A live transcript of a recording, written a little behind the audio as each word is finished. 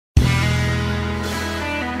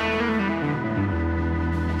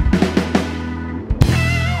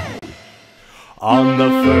On the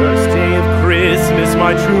first day of Christmas,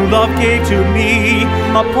 my true love gave to me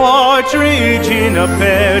a partridge in a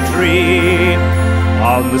pear tree.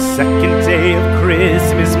 On the second day of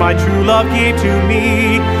Christmas, my true love gave to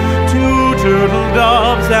me two turtle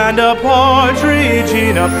doves and a partridge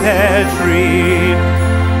in a pear tree.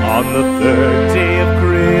 On the third day of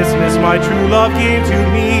Christmas, my true love gave to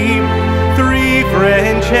me three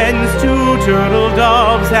French hens, two turtle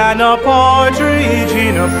doves, and a partridge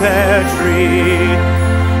in a pear tree.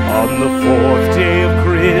 On the fourth day of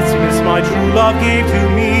Christmas, my true love gave to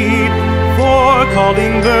me four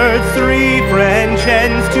calling birds, three French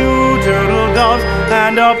hens, two turtle doves,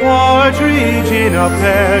 and a partridge in a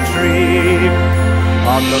pear tree.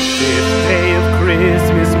 On the fifth day of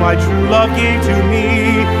Christmas, my true love gave to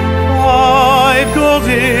me five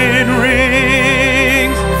golden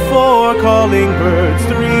rings, four calling birds,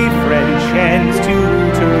 three French hens, two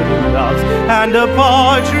turtle doves, and a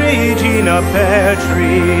partridge in a pear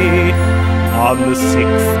tree. On the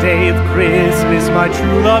sixth day of Christmas, my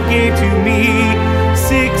true love gave to me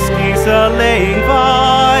six geese a-laying,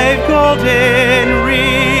 five golden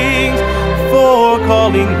rings, four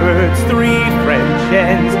calling birds, three French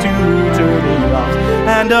hens, two turtle doves,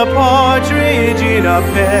 and a partridge in a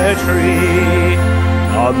pear tree.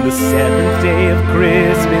 On the seventh day of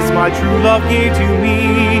Christmas, my true love gave to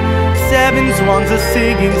me seven swans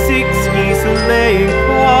a-singing, six geese a-laying,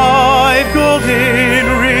 five golden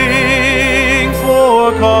rings,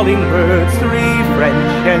 four calling birds, three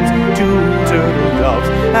French hens, two turtle doves,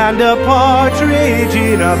 and a partridge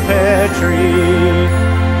in a pear tree.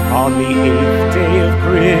 On the eighth day of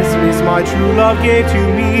Christmas, my true love gave to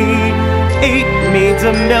me eight maids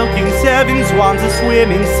a-milking, seven swans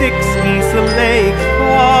a-swimming, six geese a-laying,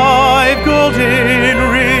 five golden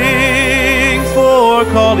rings, four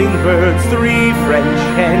calling birds, three French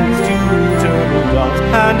hens, two turtle doves,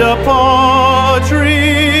 and a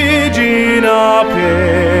partridge in a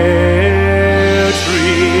pear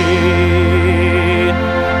tree.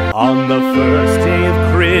 On the first day of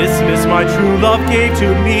Christmas, my true love gave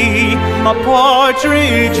to me a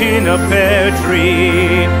partridge in a pear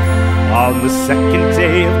tree. On the second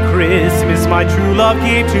day of Christmas, my true love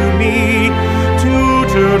gave to me two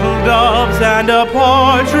turtle doves and a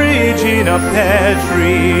partridge in a pear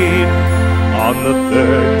tree. On the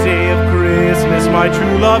third day of Christmas, my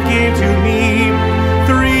true love gave to me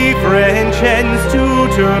three French hens, two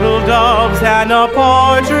turtle doves, and a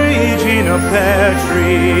partridge in a pear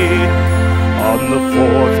tree. On the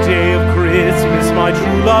fourth day of Christmas, my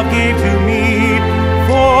true love gave to me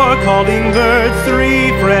four calling birds,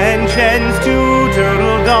 three French hens, two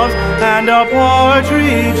turtle doves, and a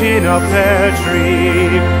partridge in a pear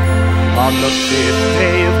tree. On the fifth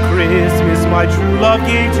day of Christmas, my true love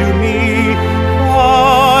gave to me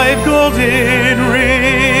five golden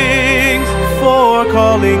rings, four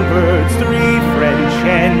calling birds, three French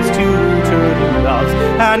hens, two turtle doves,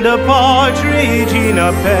 and a partridge in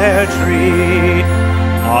a pear tree.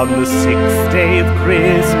 On the sixth day of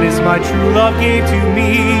Christmas, my true love gave to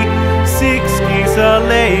me six geese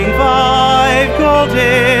a-laying, five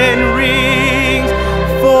golden rings,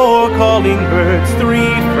 four calling birds,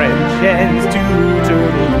 three French hens, two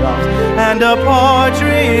turtle doves, and a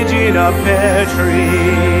partridge in a pear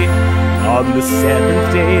tree. On the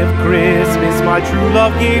seventh day of Christmas, my true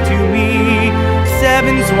love gave to me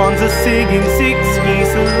seven swans a-singing, six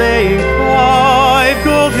geese a-laying, five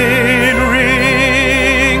golden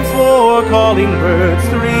rings, four calling birds,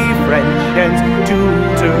 three French hens, two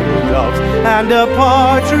turtle doves, and a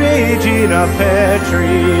partridge in a pear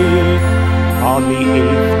tree. On the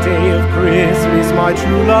eighth day of Christmas, my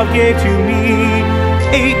true love gave to me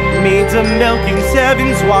eight maids a-milking,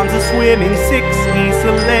 seven swans a-swimming, six geese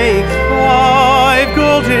a-laying, five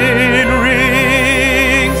golden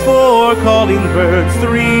rings, four calling birds,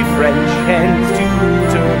 three French hens, two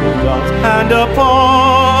turtle doves, and a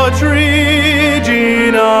partridge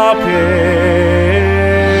in a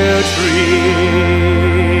pear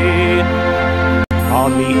tree.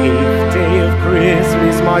 On the eighth day of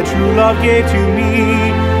Christmas, my true love gave to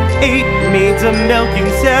me eight maids a-milking,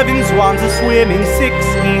 seven swans a-swimming, six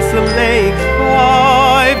geese a-laying,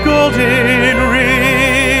 five golden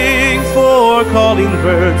rings, four calling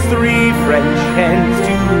birds, three French hens,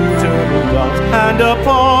 two turtle doves, and a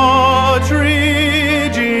partridge